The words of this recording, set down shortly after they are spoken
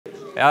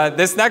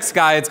This next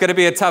guy, it's going to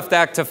be a tough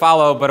act to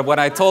follow, but when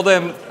I told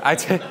him,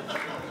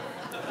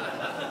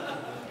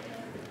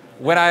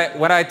 when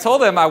I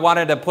told him I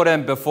wanted to put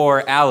him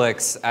before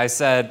Alex, I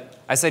said,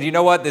 you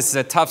know what? This is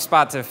a tough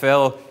spot to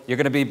fill. You're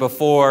going to be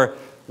before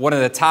one of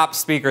the top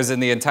speakers in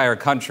the entire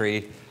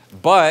country,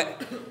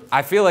 but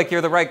I feel like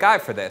you're the right guy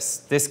for this.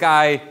 This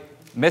guy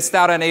missed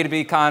out on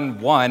A2B-Con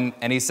 1,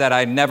 and he said,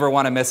 I never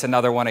want to miss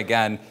another one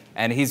again.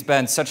 And he's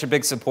been such a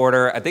big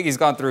supporter. I think he's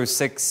gone through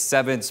 6,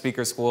 7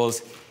 speaker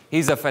schools.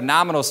 He's a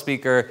phenomenal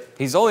speaker.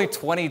 He's only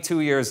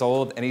 22 years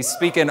old, and he's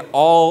speaking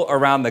all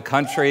around the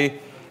country.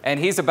 And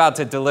he's about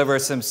to deliver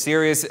some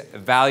serious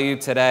value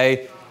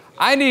today.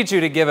 I need you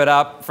to give it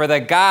up for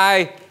the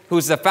guy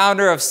who's the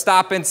founder of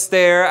Stop and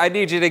Stare. I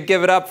need you to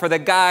give it up for the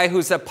guy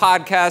who's the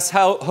podcast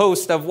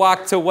host of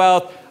Walk to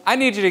Wealth. I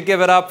need you to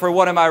give it up for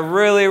one of my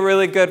really,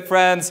 really good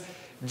friends,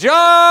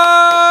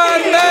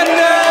 John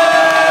Mendez!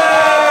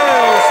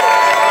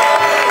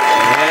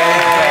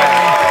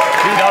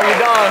 How you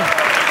doing?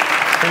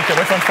 Okay,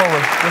 which one's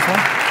forward? This one?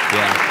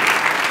 Yeah.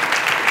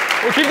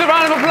 Well, keep the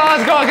round of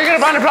applause going. Can you get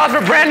a round of applause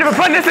for Brandon for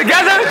putting this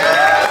together?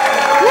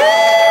 Woo!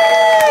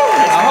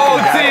 The whole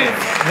team.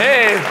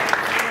 Hey.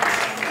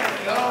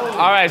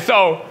 All right,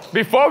 so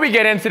before we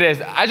get into this,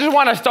 I just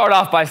want to start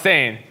off by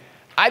saying,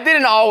 I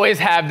didn't always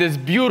have this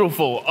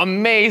beautiful,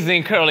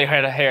 amazing curly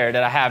hair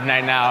that I have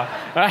right now,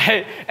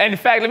 right? And in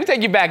fact, let me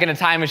take you back in a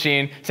time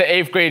machine to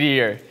 8th grade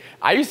year.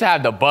 I used to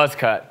have the buzz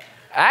cut.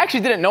 I actually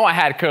didn't know I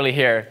had curly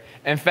hair.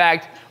 In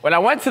fact, when I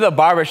went to the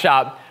barber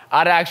shop,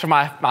 I'd ask for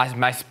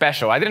my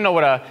special. I didn't know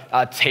what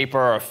a taper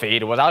or a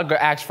fade was. I would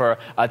ask for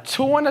a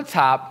 2 on the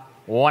top,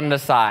 1 on the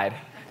side.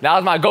 That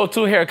was my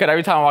go-to haircut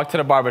every time I walked to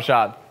the barber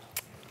shop.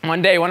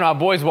 One day, one of my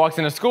boys walks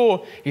into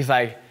school. He's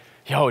like,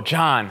 yo,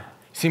 John,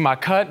 see my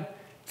cut?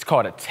 It's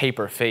called a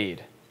taper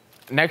fade.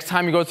 Next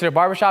time you go to the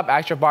barbershop,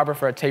 ask your barber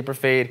for a taper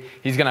fade.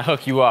 He's gonna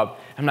hook you up.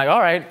 I'm like, all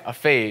right, a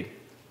fade.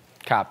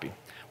 Copy.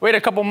 Wait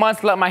a couple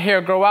months, let my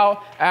hair grow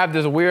out. I have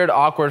this weird,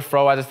 awkward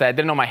fro. As I said, I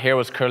didn't know my hair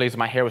was curly, so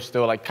my hair was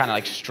still kind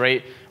of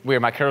straight.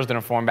 Weird, my curls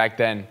didn't form back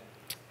then.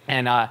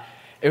 And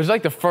it was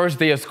like the first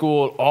day of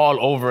school all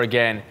over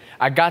again.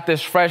 I got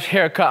this fresh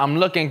haircut, I'm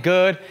looking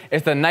good.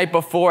 It's the night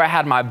before I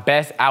had my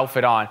best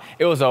outfit on.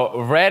 It was a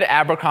red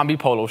Abercrombie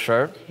polo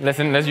shirt.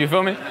 Listen, you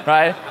feel me,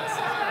 right?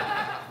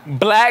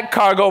 Black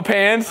cargo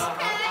pants,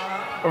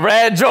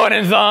 red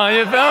Jordans on,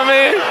 you feel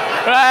me?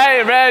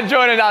 Right, red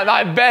Jordans,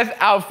 my best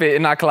outfit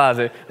in my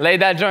closet.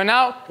 Laid that joint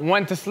out,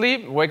 went to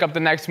sleep, wake up the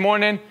next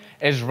morning,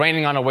 it's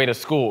raining on the way to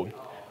school.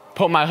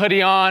 Put my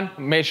hoodie on,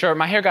 made sure,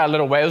 my hair got a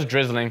little wet, it was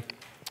drizzling.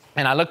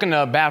 And I look in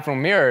the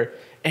bathroom mirror,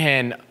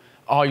 and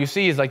all you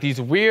see is these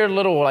weird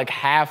little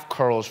half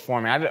curls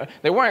forming.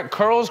 They weren't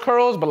curls,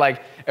 but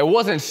it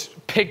wasn't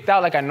picked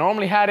out like I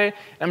normally had it.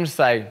 And I'm just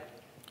like,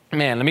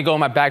 man, let me go in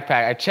my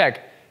backpack. I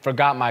check,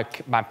 forgot my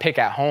pick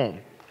at home.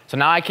 So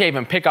now I can't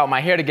even pick out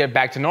my hair to get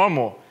back to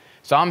normal.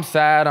 So I'm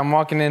sad, I'm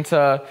walking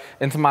into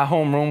my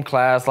homeroom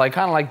class, kind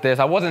of like this.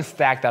 I wasn't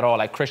stacked at all,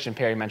 like Christian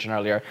Perry mentioned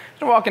earlier.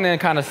 Just walking in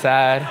kind of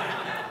sad.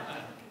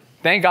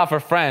 Thank God for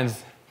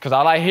friends, because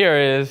all I hear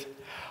is,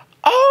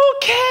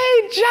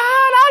 okay, John,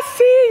 I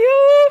see you.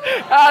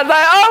 I was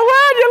like, oh,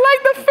 wow, you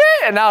like the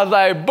fit? And I was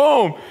like,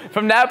 boom.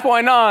 From that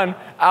point on,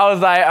 I was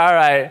like, all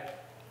right,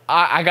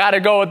 I got to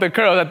go with the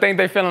curls. I think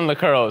they're feeling the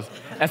curls.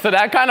 And so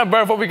that kind of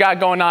birthed what we got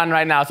going on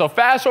right now. So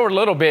fast forward a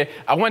little bit,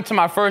 I went to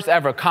my first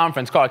ever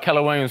conference called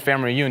Keller Williams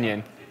Family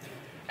Reunion.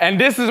 And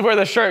this is where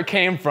the shirt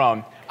came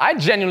from. I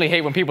genuinely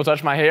hate when people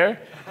touch my hair,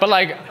 but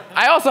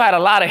I also had a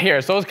lot of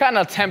hair, so it was kind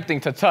of tempting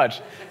to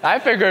touch. I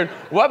figured,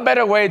 what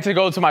better way to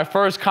go to my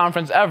first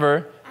conference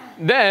ever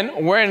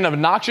than wearing an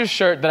obnoxious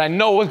shirt that I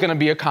know was gonna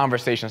be a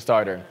conversation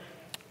starter.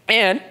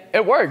 And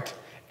it worked.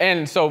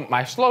 And so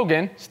my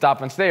slogan,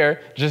 Stop and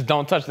Stare, just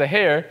don't touch the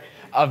hair.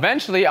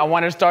 Eventually, I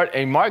wanted to start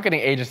a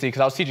marketing agency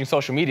because I was teaching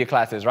social media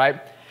classes,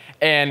 right?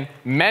 And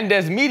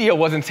Mendez Media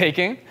wasn't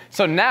taking,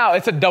 so now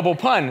it's a double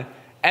pun.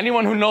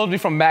 Anyone who knows me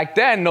from back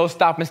then knows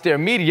Stop and Stare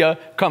Media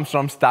comes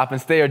from Stop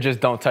and Stare, just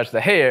don't touch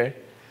the hair.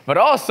 But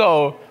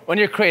also, when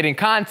you're creating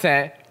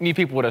content, you need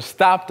people to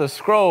stop the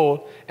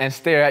scroll and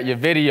stare at your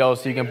videos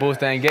so you can boost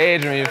the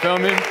engagement, you feel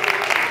me?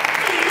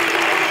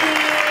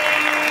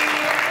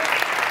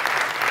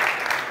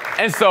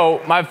 And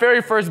so my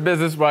very first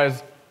business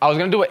was, I was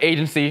gonna do an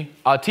agency,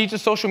 I'll teach the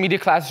social media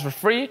classes for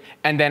free,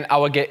 and then I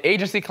would get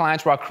agency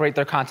clients where I'll create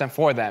their content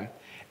for them.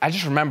 I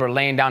just remember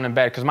laying down in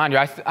bed, because mind you,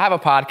 I have a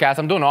podcast,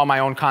 I'm doing all my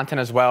own content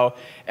as well,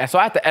 and so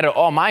I have to edit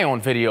all my own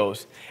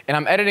videos. And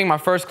I'm editing my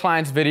first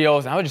client's videos,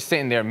 and I was just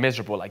sitting there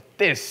miserable, like,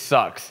 this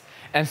sucks.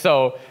 And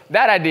so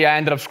that idea I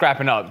ended up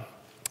scrapping up.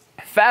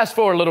 Fast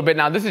forward a little bit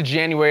now, this is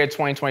January of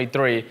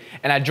 2023,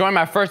 and I joined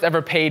my first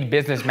ever paid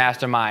business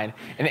mastermind.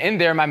 And in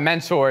there, my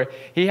mentor,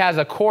 he has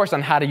a course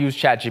on how to use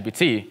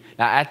ChatGPT.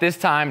 Now, at this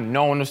time,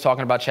 no one was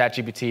talking about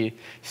ChatGPT,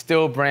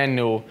 still brand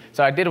new,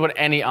 so I did what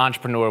any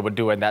entrepreneur would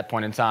do at that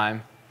point in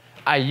time.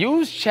 I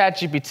used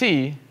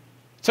ChatGPT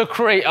to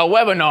create a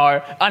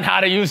webinar on how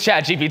to use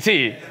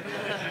ChatGPT,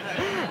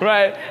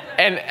 right?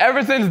 And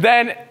ever since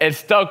then, it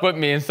stuck with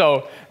me. And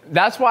so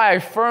that's why I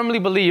firmly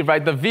believe,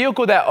 right, the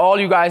vehicle that all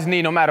you guys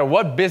need, no matter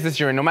what business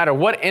you're in, no matter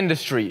what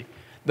industry,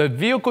 the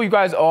vehicle you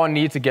guys all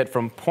need to get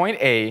from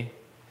point A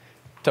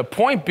to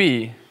point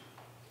B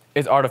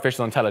is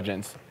artificial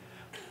intelligence.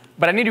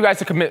 But I need you guys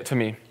to commit to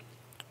me.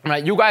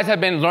 Right, you guys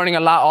have been learning a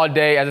lot all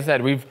day. As I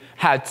said, we've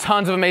had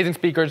tons of amazing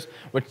speakers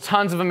with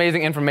tons of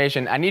amazing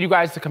information. I need you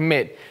guys to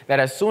commit that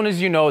as soon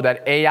as you know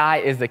that AI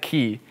is the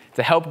key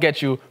to help get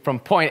you from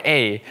point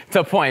A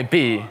to point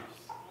B,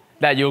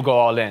 that you'll go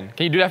all in.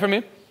 Can you do that for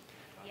me?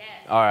 Yes.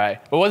 All right.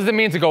 But what does it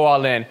mean to go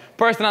all in?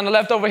 Person on the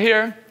left over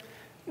here,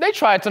 they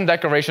tried some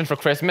decorations for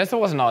Christmas. It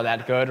wasn't all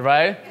that good,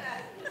 right?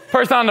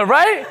 Person on the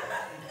right,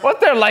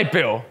 what's their light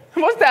bill?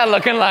 What's that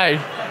looking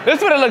like? This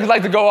is what it looks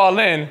like to go all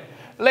in.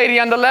 Lady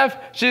on the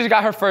left, she just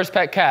got her first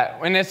pet cat.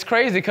 And it's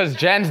crazy because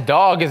Jen's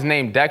dog is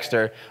named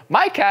Dexter.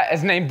 My cat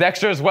is named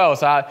Dexter as well.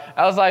 So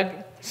I was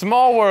like,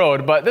 small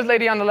world. But this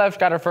lady on the left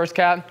got her first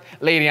cat.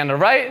 Lady on the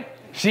right,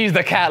 she's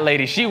the cat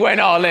lady. She went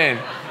all in,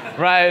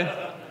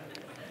 right?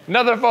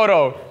 Another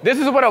photo. This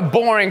is what a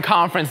boring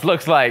conference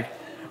looks like,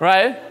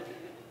 right?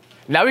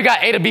 Now we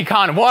got A to B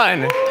Con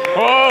 1.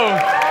 Whoa.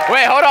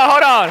 Wait, hold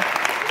on.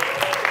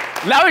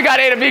 Now we got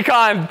A to B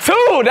Con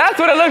 2. That's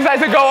what it looks like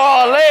to go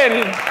all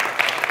in.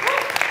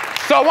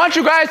 So I want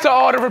you guys to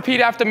all to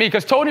repeat after me,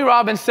 because Tony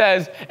Robbins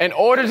says, in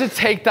order to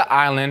take the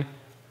island,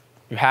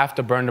 you have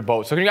to burn the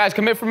boat. So can you guys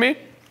commit for me?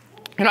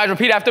 Can you guys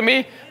repeat after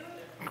me?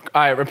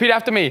 All right, repeat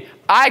after me.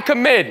 I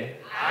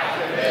commit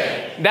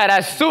that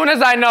as soon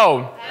as I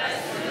know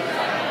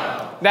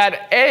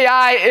that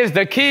AI is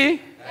the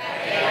key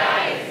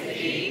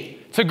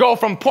to go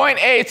from point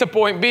A to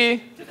point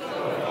B,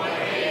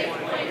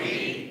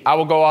 I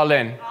will go all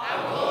in.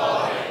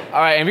 All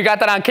right, and we got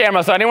that on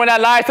camera. So anyone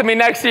that lies to me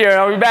next year,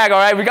 I'll be back, all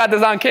right? We got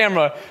this on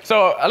camera.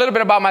 So a little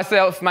bit about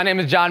myself. My name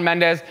is John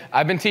Mendez.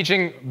 I've been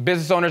teaching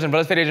business owners and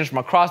real estate agents from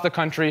across the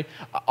country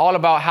all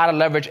about how to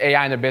leverage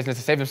AI in their business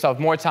to save themselves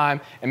more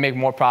time and make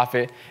more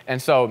profit. And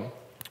so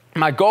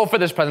my goal for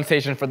this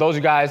presentation, for those of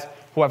you guys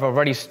who have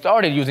already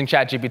started using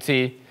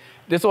ChatGPT,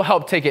 this will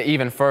help take it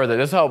even further.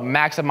 This will help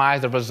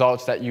maximize the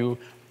results that you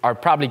are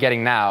probably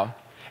getting now.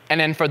 And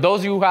then for those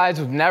of you guys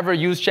who've never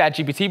used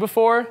ChatGPT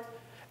before,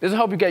 this will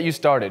help you get you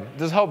started.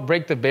 This will help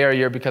break the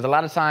barrier, because a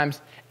lot of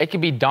times it can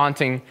be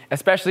daunting,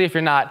 especially if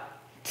you're not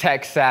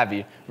tech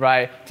savvy,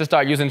 right, to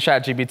start using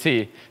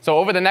ChatGPT. So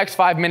over the next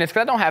 5 minutes,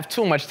 because I don't have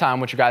too much time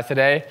with you guys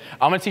today,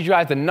 I'm gonna teach you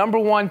guys the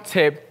 #1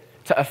 tip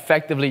to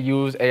effectively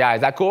use AI.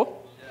 Is that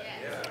cool?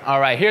 Yes. All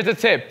right, here's the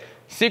tip.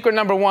 Secret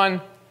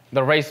 #1,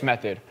 the race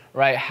method,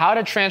 right? How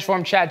to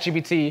transform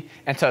ChatGPT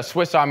into a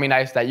Swiss Army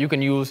knife that you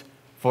can use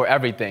for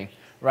everything,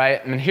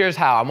 right? And here's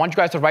how. I want you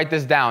guys to write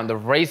this down, the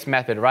race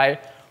method, right?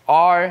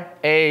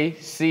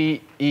 R-A-C-E,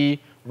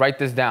 write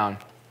this down.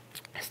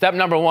 Step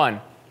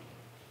 #1,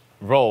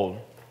 role.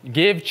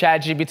 Give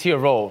ChatGPT a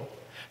role.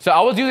 So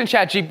I was using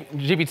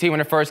ChatGPT when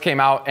it first came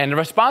out, and the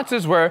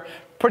responses were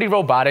pretty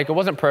robotic. It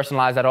wasn't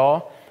personalized at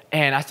all.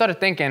 And I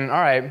started thinking,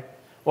 all right,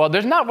 well,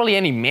 there's not really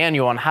any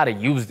manual on how to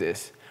use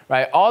this,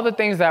 right? All the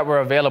things that were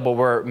available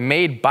were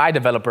made by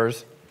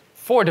developers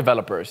for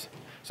developers.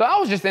 So I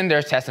was just in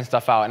there testing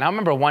stuff out. And I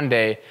remember one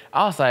day,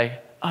 I was like,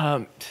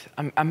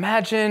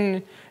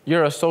 imagine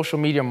you're a social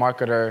media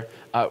marketer,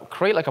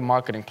 create like a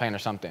marketing plan or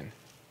something. And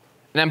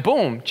then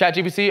boom,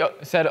 ChatGPT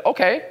said,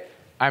 okay,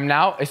 I'm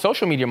now a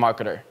social media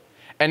marketer.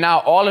 And now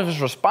all of his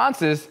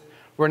responses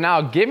were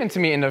now given to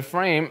me in the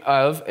frame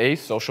of a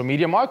social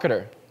media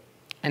marketer.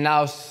 And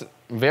now,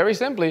 very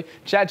simply,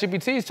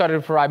 ChatGPT started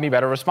to provide me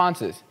better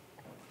responses.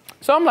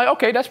 So I'm like,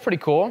 okay, that's pretty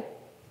cool.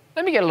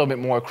 Let me get a little bit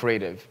more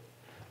creative.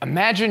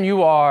 Imagine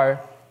you are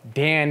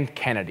Dan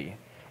Kennedy,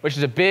 which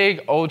is a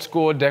big, old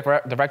school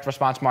direct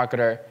response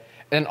marketer.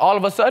 And all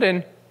of a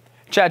sudden,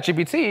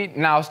 ChatGPT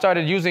now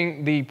started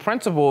using the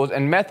principles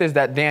and methods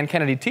that Dan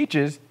Kennedy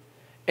teaches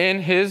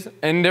in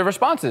their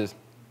responses.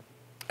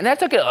 And that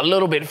took it a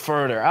little bit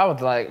further. I was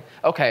like,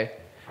 okay,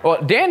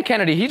 well, Dan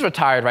Kennedy, he's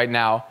retired right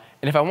now.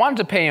 And if I wanted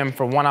to pay him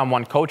for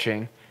one-on-one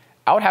coaching,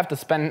 I would have to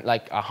spend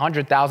like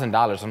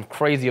 $100,000, some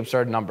crazy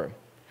absurd number.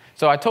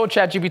 So I told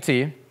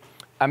ChatGPT,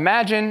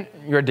 imagine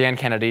you're Dan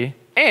Kennedy,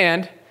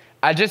 and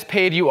I just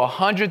paid you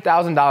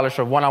 $100,000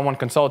 for one-on-one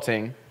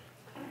consulting.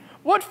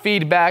 What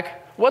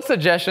feedback, what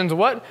suggestions,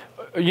 what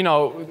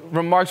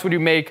remarks would you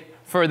make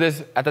for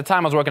this? At the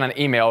time I was working on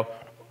email,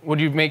 would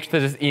you make to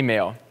this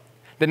email?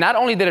 Then not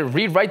only did it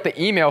rewrite the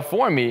email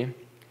for me,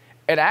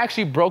 it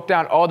actually broke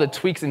down all the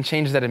tweaks and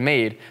changes that it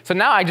made. So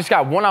now I just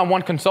got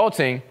one-on-one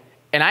consulting,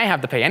 and I didn't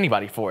have to pay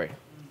anybody for it.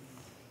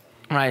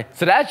 All right,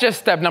 so that's just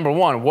step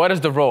 #1. What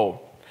is the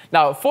role?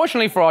 Now,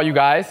 fortunately for all you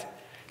guys,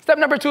 step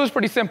 #2 is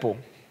pretty simple.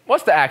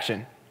 What's the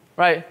action,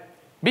 right?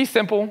 Be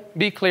simple,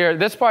 be clear.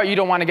 This part, you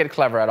don't want to get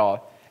clever at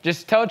all.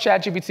 Just tell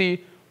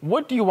ChatGPT,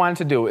 what do you want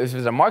it to do? If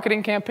it's a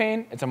marketing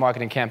campaign, it's a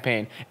marketing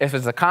campaign. If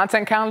it's a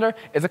content calendar,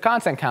 it's a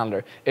content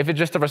calendar. If it's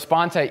just a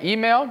response to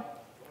email,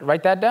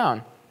 write that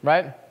down,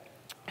 right?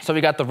 So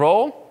we got the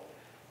role,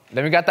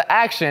 then we got the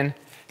action.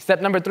 Step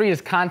 #3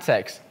 is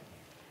context.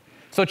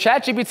 So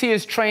ChatGPT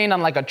is trained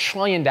on like 1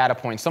 trillion data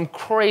points, some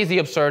crazy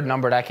absurd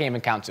number that I can't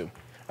even count to,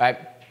 right?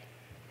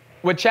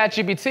 With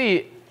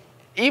ChatGPT,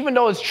 even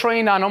though it's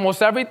trained on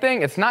almost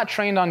everything, it's not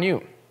trained on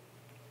you.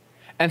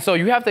 And so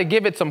you have to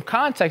give it some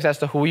context as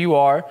to who you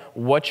are,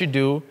 what you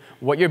do,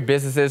 what your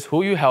business is,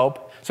 who you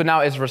help. So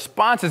now its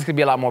responses could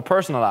be a lot more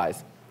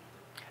personalized.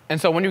 And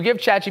so when you give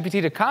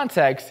ChatGPT the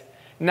context,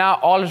 now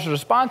all its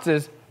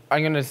responses are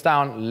going to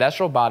sound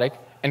less robotic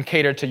and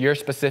cater to your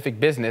specific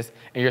business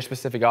and your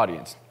specific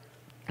audience,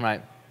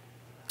 right?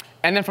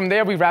 And then from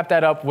there, we wrap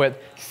that up with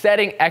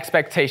setting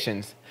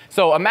expectations.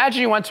 So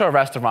imagine you went to a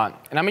restaurant,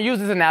 and I'm going to use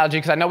this analogy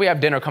because I know we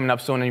have dinner coming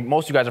up soon, and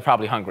most of you guys are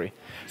probably hungry.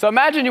 So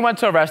imagine you went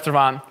to a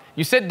restaurant,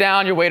 you sit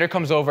down, your waiter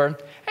comes over,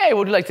 hey, what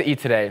would you like to eat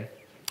today?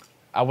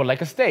 I would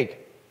like a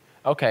steak.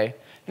 Okay.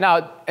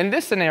 Now, in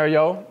this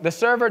scenario, the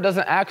server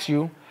doesn't ask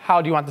you,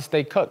 how do you want the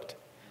steak cooked?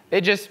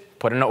 They just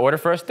put in an order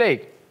for a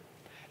steak.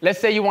 Let's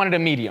say you wanted a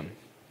medium.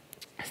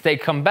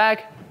 Steak come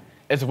back,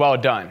 it's well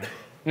done.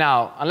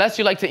 Now, unless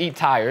you like to eat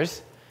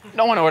tires,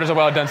 no one orders a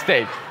well-done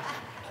steak.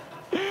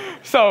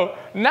 So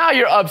now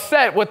you're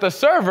upset with the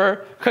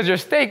server because your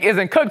steak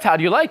isn't cooked how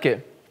do you like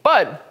it.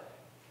 But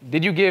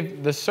did you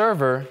give the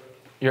server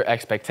your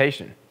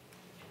expectation?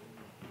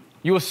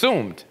 You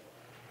assumed.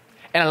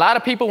 And a lot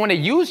of people, when they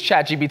use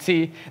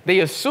ChatGPT, they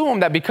assume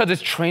that because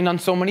it's trained on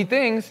so many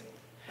things,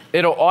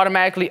 it'll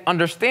automatically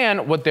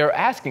understand what they're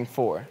asking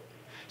for.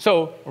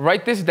 So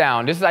write this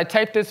down. I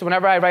type this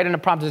whenever I write in a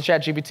prompt to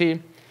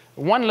ChatGPT.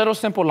 One little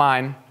simple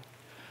line.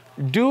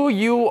 Do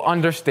you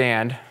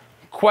understand?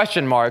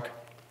 Question mark.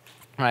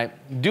 Right?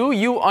 Do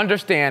you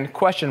understand?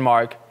 Question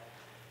mark.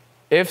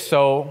 If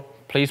so,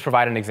 please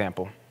provide an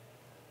example.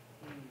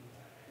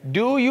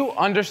 Do you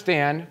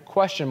understand?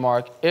 Question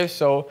mark. If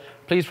so,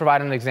 please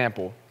provide an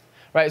example.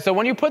 Right? So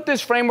when you put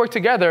this framework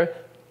together,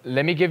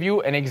 let me give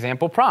you an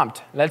example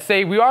prompt. Let's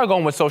say we are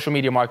going with social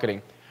media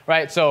marketing.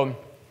 Right? So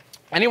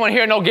anyone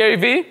here know Gary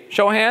Vee?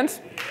 Show of hands.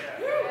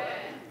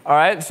 All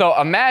right. So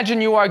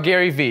imagine you are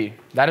Gary Vee.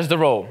 That is the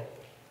role.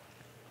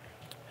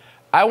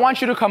 I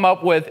want you to come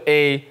up with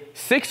a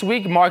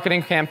 6-week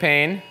marketing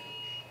campaign,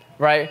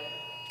 right,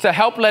 to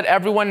help let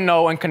everyone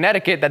know in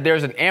Connecticut that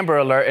there's an Amber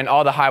Alert and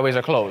all the highways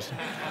are closed.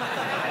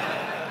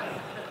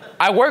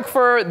 I work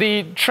for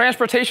the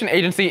transportation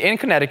agency in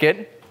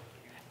Connecticut,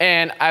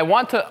 and I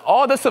want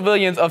all the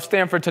civilians of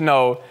Stanford to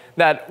know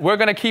that we're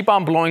going to keep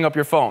on blowing up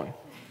your phone.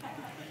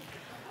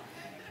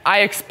 I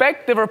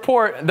expect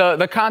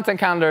the content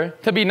calendar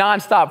to be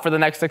nonstop for the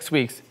next 6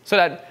 weeks so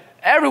that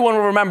everyone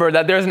will remember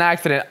that there's an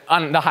accident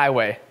on the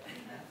highway.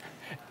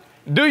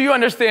 Do you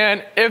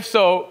understand? If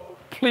so,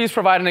 please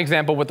provide an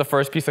example with the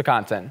first piece of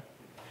content.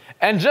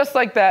 And just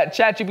like that,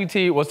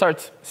 ChatGPT will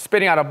start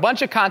spitting out a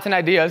bunch of content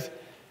ideas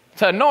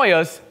to annoy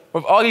us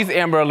with all these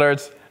Amber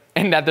Alerts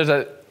and that there's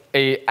an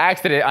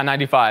accident on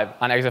 95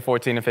 on exit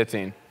 14 and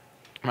 15,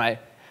 right?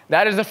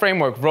 That is the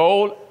framework: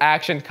 role,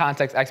 action,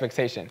 context,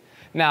 expectation.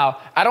 Now,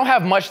 I don't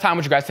have much time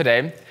with you guys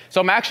today, so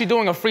I'm actually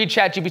doing a free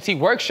ChatGPT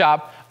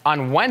workshop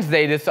on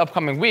Wednesday this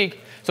upcoming week.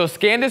 So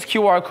scan this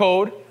QR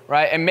code,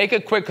 right, and make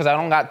it quick because I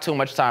don't got too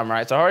much time,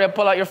 right? So hurry up,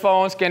 pull out your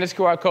phone, scan this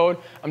QR code.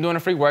 I'm doing a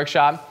free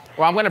workshop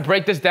where I'm going to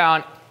break this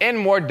down in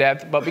more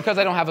depth, but because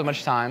I don't have as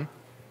much time,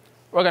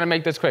 we're going to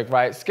make this quick,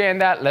 right? Scan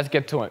that, let's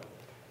get to it.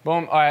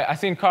 Boom. All right, I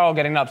seen Carl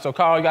getting up. So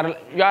Carl, you got it?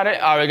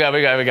 Oh, we got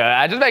it.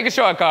 I just making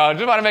sure, Carl.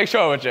 Just want to make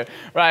sure with you,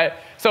 right?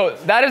 So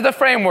that is the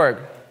framework: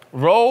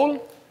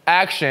 role,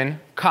 action,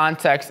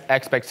 context,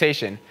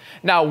 expectation.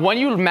 Now, when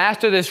you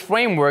master this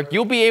framework,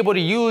 you'll be able to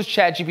use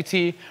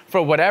ChatGPT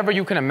for whatever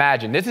you can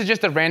imagine. This is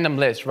just a random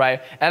list,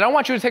 right? And I don't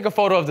want you to take a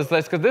photo of this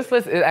list because this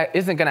list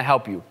isn't going to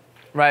help you,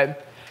 right?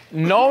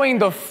 Knowing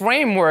the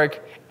framework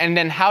and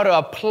then how to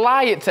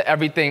apply it to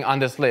everything on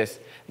this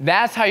list,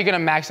 that's how you're going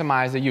to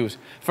maximize the use.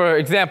 For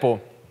example,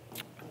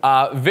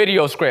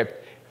 video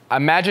script.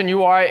 Imagine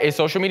you are a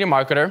social media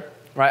marketer,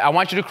 right? I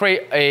want you to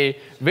create a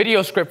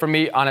video script for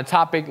me on a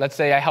topic. Let's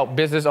say I help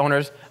business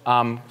owners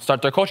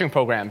start their coaching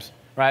programs,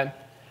 right?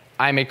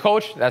 I'm a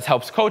coach that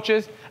helps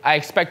coaches. I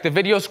expect the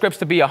video scripts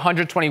to be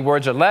 120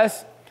 words or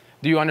less.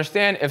 Do you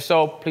understand? If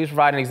so, please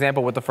provide an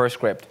example with the first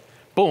script.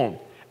 Boom.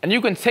 And you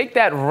can take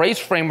that race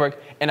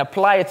framework and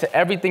apply it to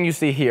everything you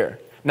see here.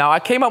 Now, I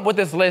came up with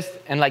this list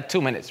in like 2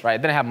 minutes, right? I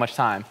didn't have much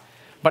time.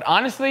 But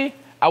honestly,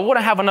 I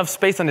wouldn't have enough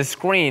space on the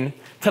screen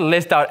to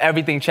list out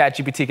everything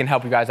ChatGPT can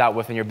help you guys out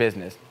with in your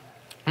business,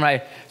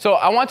 right? So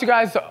I want you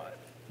guys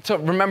to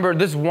remember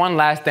this one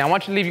last thing. I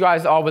want you to leave you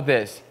guys all with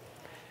this,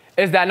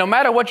 is that no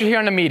matter what you hear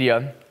in the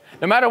media,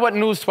 no matter what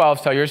News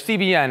 12 tell you, or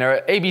CBN,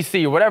 or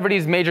ABC, or whatever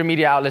these major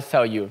media outlets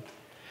tell you,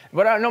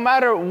 but no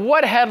matter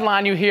what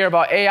headline you hear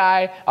about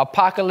AI,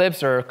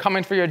 apocalypse, or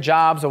coming for your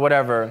jobs, or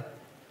whatever,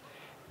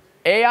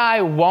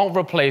 AI won't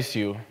replace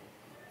you.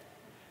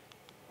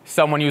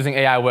 Someone using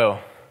AI will.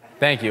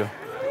 Thank you.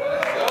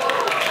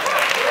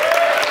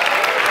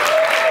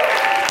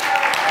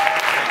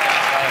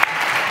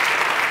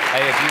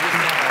 Hey, if you just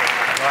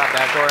go out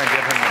that door and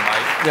give him the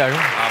mic, Yeah.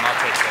 I'll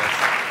take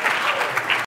this.